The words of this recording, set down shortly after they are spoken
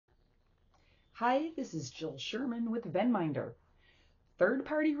Hi, this is Jill Sherman with VenMinder.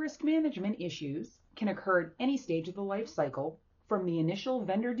 Third-party risk management issues can occur at any stage of the life cycle, from the initial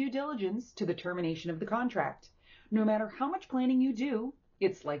vendor due diligence to the termination of the contract. No matter how much planning you do,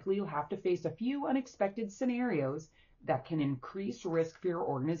 it's likely you'll have to face a few unexpected scenarios that can increase risk for your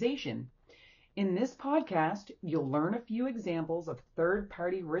organization. In this podcast, you'll learn a few examples of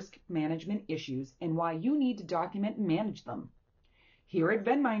third-party risk management issues and why you need to document and manage them. Here at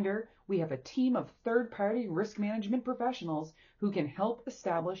VenMinder, we have a team of third-party risk management professionals who can help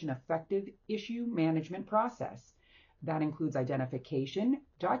establish an effective issue management process. That includes identification,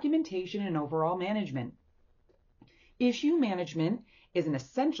 documentation, and overall management. Issue management is an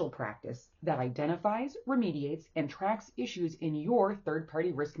essential practice that identifies, remediates, and tracks issues in your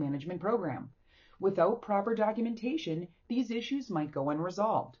third-party risk management program. Without proper documentation, these issues might go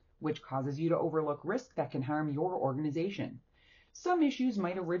unresolved, which causes you to overlook risk that can harm your organization. Some issues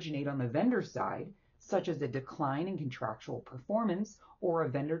might originate on the vendor side, such as a decline in contractual performance or a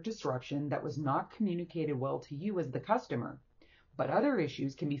vendor disruption that was not communicated well to you as the customer. But other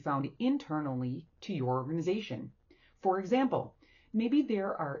issues can be found internally to your organization. For example, maybe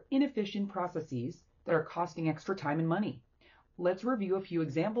there are inefficient processes that are costing extra time and money. Let's review a few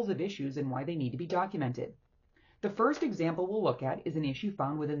examples of issues and why they need to be documented. The first example we'll look at is an issue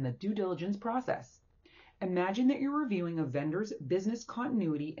found within the due diligence process. Imagine that you're reviewing a vendor's business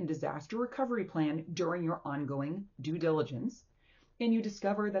continuity and disaster recovery plan during your ongoing due diligence, and you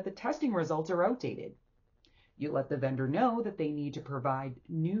discover that the testing results are outdated. You let the vendor know that they need to provide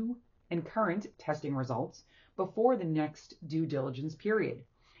new and current testing results before the next due diligence period.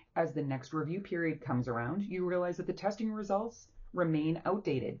 As the next review period comes around, you realize that the testing results remain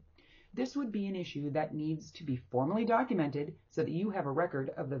outdated. This would be an issue that needs to be formally documented so that you have a record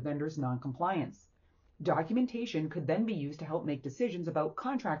of the vendor's noncompliance. Documentation could then be used to help make decisions about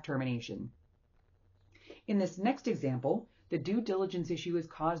contract termination. In this next example, the due diligence issue is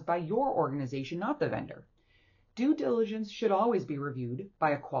caused by your organization, not the vendor. Due diligence should always be reviewed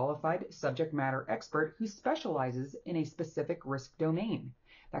by a qualified subject matter expert who specializes in a specific risk domain.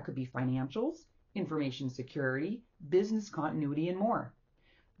 That could be financials, information security, business continuity, and more.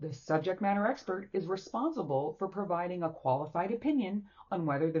 The subject matter expert is responsible for providing a qualified opinion on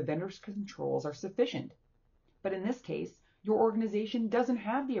whether the vendor's controls are sufficient. But in this case, your organization doesn't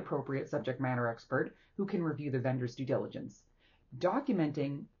have the appropriate subject matter expert who can review the vendor's due diligence.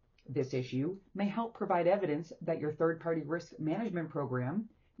 Documenting this issue may help provide evidence that your third-party risk management program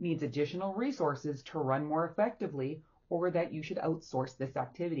needs additional resources to run more effectively, or that you should outsource this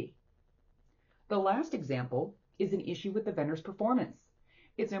activity. The last example is an issue with the vendor's performance.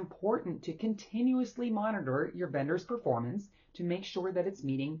 It's important to continuously monitor your vendor's performance to make sure that it's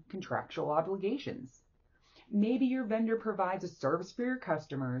meeting contractual obligations. Maybe your vendor provides a service for your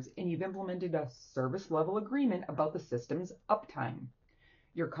customers and you've implemented a service level agreement about the system's uptime.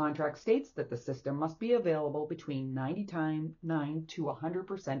 Your contract states that the system must be available between 99 to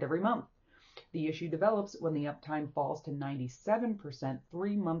 100% every month. The issue develops when the uptime falls to 97%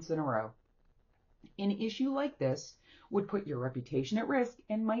 3 months in a row. An issue like this would put your reputation at risk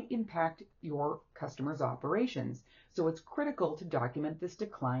and might impact your customers' operations, so it's critical to document this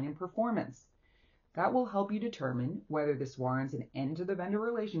decline in performance. That will help you determine whether this warrants an end to the vendor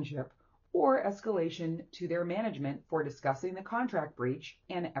relationship or escalation to their management for discussing the contract breach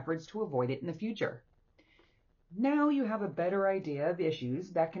and efforts to avoid it in the future. Now you have a better idea of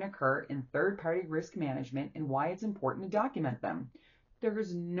issues that can occur in third-party risk management and why it's important to document them. There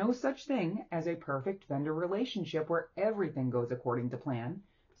is no such thing as a perfect vendor relationship where everything goes according to plan,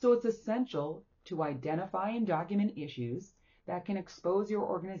 so it's essential to identify and document issues that can expose your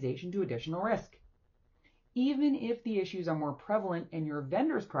organization to additional risk. Even if the issues are more prevalent in your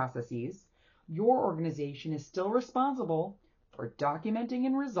vendor's processes, your organization is still responsible for documenting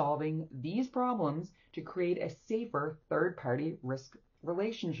and resolving these problems to create a safer third-party risk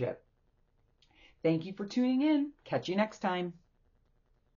relationship. Thank you for tuning in. Catch you next time.